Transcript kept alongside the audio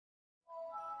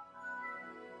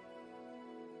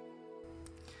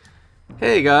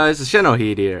Hey guys, it's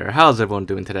Generalkidd here. How's everyone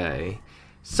doing today?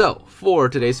 So, for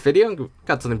today's video, I've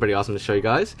got something pretty awesome to show you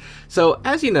guys. So,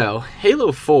 as you know,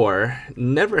 Halo 4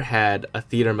 never had a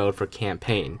theater mode for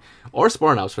campaign, or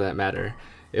Spartan Ops for that matter.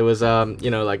 It was,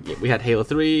 like, we had Halo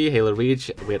 3, Halo Reach,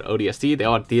 we had ODST, they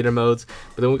all had theater modes,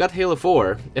 but then we got Halo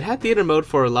 4, it had theater mode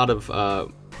for a lot of,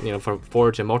 for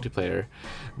Forge and multiplayer,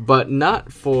 but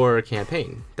not for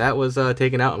campaign. That was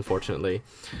taken out, unfortunately.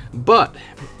 But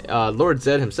Lord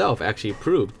Zedd himself actually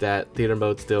proved that theater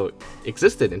mode still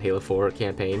existed in Halo 4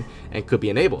 campaign and could be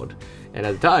enabled. And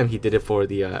at the time, he did it for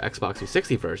the Xbox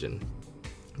 360 version.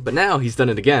 But now he's done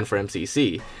it again for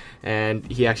MCC, and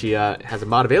he actually has a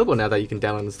mod available now that you can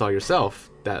download and install yourself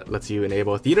that lets you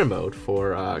enable a theater mode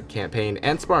for campaign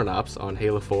and Spartan Ops on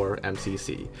Halo 4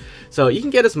 MCC. So you can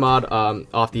get his mod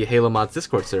off the Halo Mods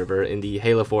Discord server in the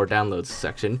Halo 4 downloads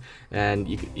section, and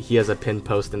he has a pinned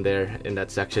post in there in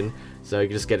that section, so you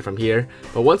can just get it from here.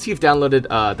 But once you've downloaded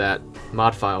that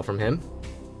mod file from him,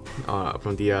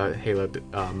 from the Halo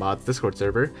Mods Discord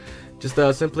server, just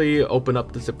simply open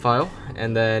up the zip file,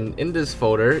 and then in this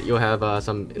folder you'll have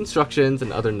some instructions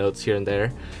and other notes here and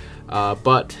there.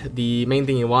 But the main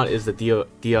thing you want is the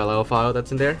DLL file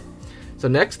that's in there. So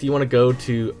next you want to go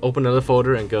to open another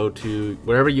folder and go to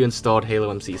wherever you installed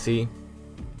Halo MCC.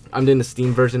 I'm doing the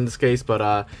Steam version in this case,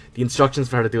 but the instructions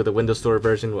for how to do the Windows Store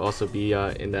version will also be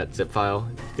in that zip file.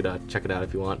 You could check it out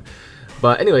if you want.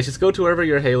 But anyways, just go to wherever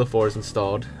your Halo 4 is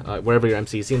installed, wherever your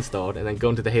MCC installed, and then go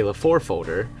into the Halo 4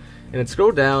 folder. And then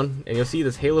scroll down, and you'll see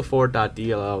this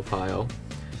halo4.dll file.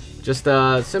 Just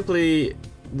simply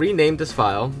rename this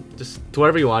file, just to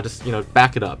whatever you want. Just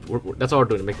back it up. That's all we're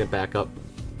doing, to make it back up.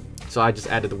 So I just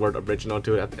added the word original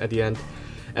to it at the end,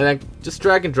 and then just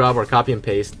drag and drop or copy and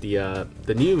paste the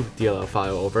new DLL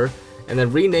file over, and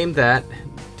then rename that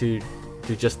to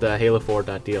just the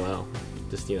halo4.dll.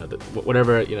 Just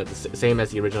whatever the same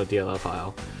as the original DLL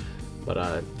file,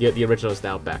 but the original is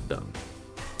now backed up.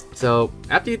 So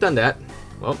after you've done that,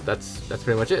 well, that's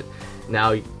pretty much it.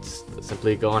 Now you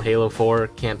simply go on Halo 4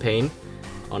 campaign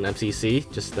on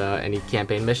MCC, just any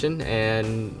campaign mission,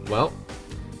 and well,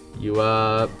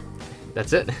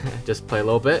 that's it. Just play a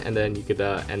little bit, and then you could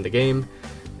end the game.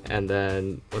 And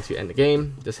then once you end the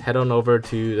game, just head on over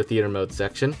to the theater mode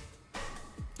section,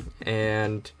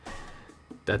 and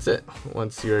that's it.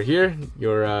 Once you're here,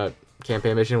 your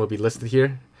campaign mission will be listed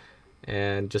here,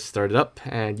 and just start it up,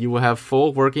 and you will have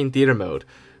full working theater mode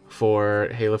for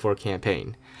Halo 4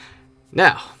 campaign.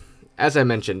 Now, as I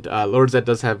mentioned, Lord Zedd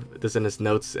does have this in his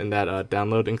notes in that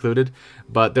download included,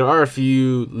 but there are a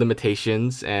few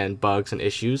limitations and bugs and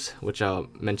issues, which I'll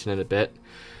mention in a bit.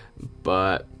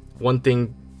 But one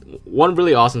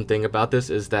really awesome thing about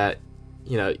this is that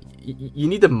you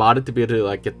need to mod it to be able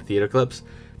to get the theater clips.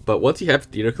 But once you have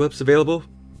theater clips available,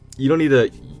 you don't need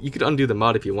to. You could undo the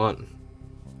mod if you want,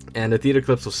 and the theater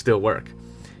clips will still work.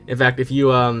 In fact, if you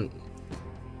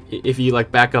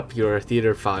back up your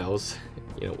theater files,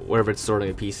 wherever it's stored on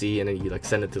your PC, and then you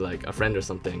send it to a friend or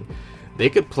something, they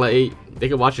could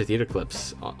watch your theater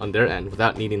clips on their end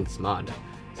without needing this mod.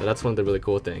 So that's one of the really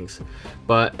cool things.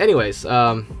 But anyways,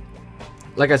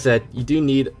 like I said,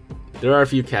 there are a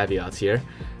few caveats here.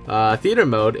 Theater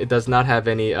mode, it does not have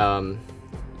any.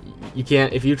 You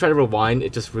can't, if you try to rewind,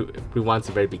 it just rewinds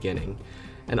the very beginning.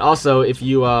 And also, if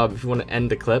you want to end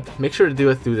the clip, make sure to do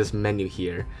it through this menu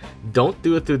here. Don't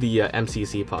do it through the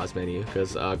MCC pause menu,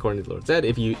 because according to Lord Zedd,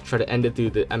 if you try to end it through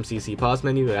the MCC pause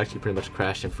menu, it actually pretty much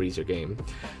crash and freeze your game.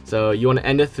 So you want to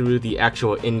end it through the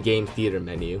actual in-game theater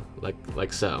menu,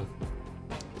 like so.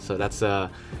 So that's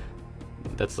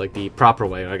like the proper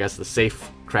way, or I guess the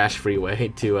safe crash-free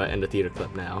way to end the theater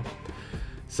clip now.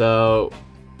 So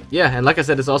yeah, and like I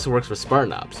said, this also works for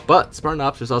Spartan Ops, but Spartan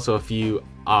Ops, there's also a few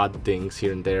odd things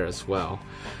here and there as well.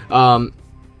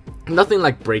 Nothing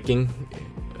like breaking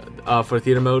for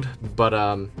theater mode, but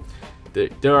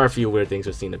there are a few weird things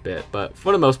we've seen a bit. But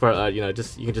for the most part, you can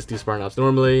just do Spartan Ops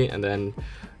normally, and then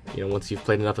once you've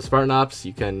played enough of Spartan Ops,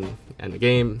 you can end the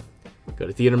game, go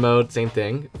to theater mode, same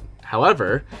thing.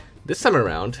 However, this time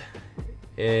around,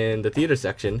 in the theater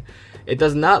section, it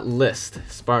does not list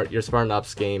your Spartan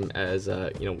Ops game as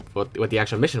what the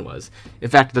actual mission was. In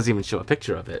fact, it doesn't even show a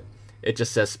picture of it. It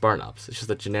just says Spartan Ops. It's just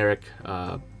a generic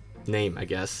name, I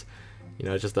guess.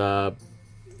 It's just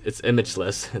it's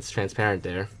imageless. It's transparent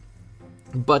there.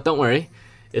 But don't worry,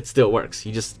 it still works.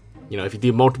 You just if you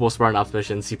do multiple Spartan Ops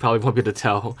missions, you probably won't be able to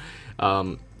tell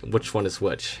which one is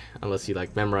which, unless you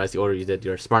memorize the order you did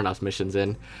your Spartan Ops missions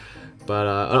in. But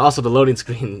also the loading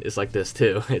screen is like this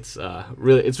too. It's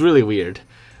really weird,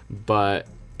 but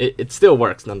it still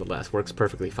works nonetheless. Works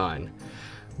perfectly fine.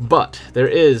 But there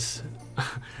is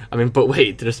I mean, but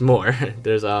wait, there's more.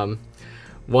 There's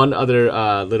one other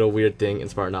little weird thing in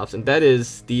Spartan Ops, and that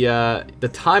is the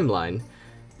timeline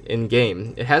in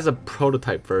game. It has a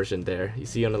prototype version there. You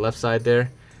see on the left side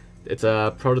there, it's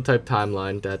a prototype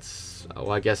timeline that's,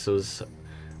 well, I guess it was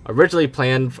originally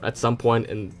planned at some point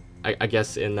in, I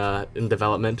guess in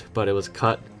development, but it was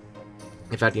cut.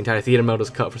 In fact, the entire theater mode was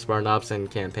cut for Spartan Ops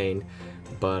and campaign,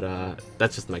 but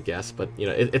that's just my guess. But you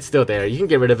know, it's still there. You can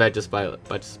get rid of it just by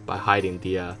hiding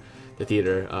the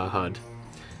theater HUD.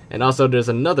 And also, there's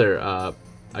another,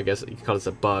 I guess you could call this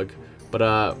a bug, but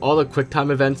all the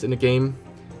QuickTime events in the game,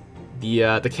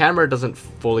 the camera doesn't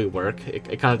fully work.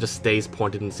 It kind of just stays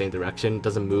pointed in the same direction. It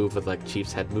doesn't move with like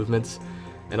Chief's head movements.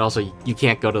 And also, you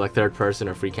can't go to like third person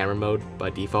or free camera mode by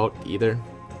default either.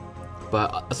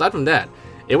 But aside from that,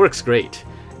 it works great.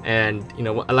 And you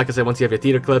know, like I said, once you have your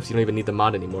theater clips, you don't even need the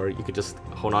mod anymore. You could just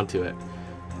hold on to it.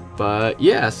 But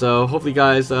yeah, so hopefully you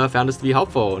guys found this to be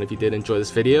helpful. And if you did enjoy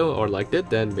this video or liked it,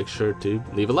 then make sure to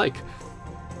leave a like.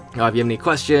 If you have any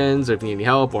questions, or if you need any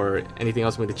help, or anything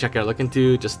else we need to check out or look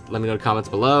into, just let me know in the comments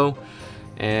below.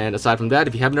 And aside from that,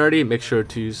 if you haven't already, make sure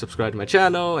to subscribe to my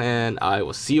channel, and I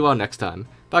will see you all next time.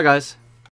 Bye guys!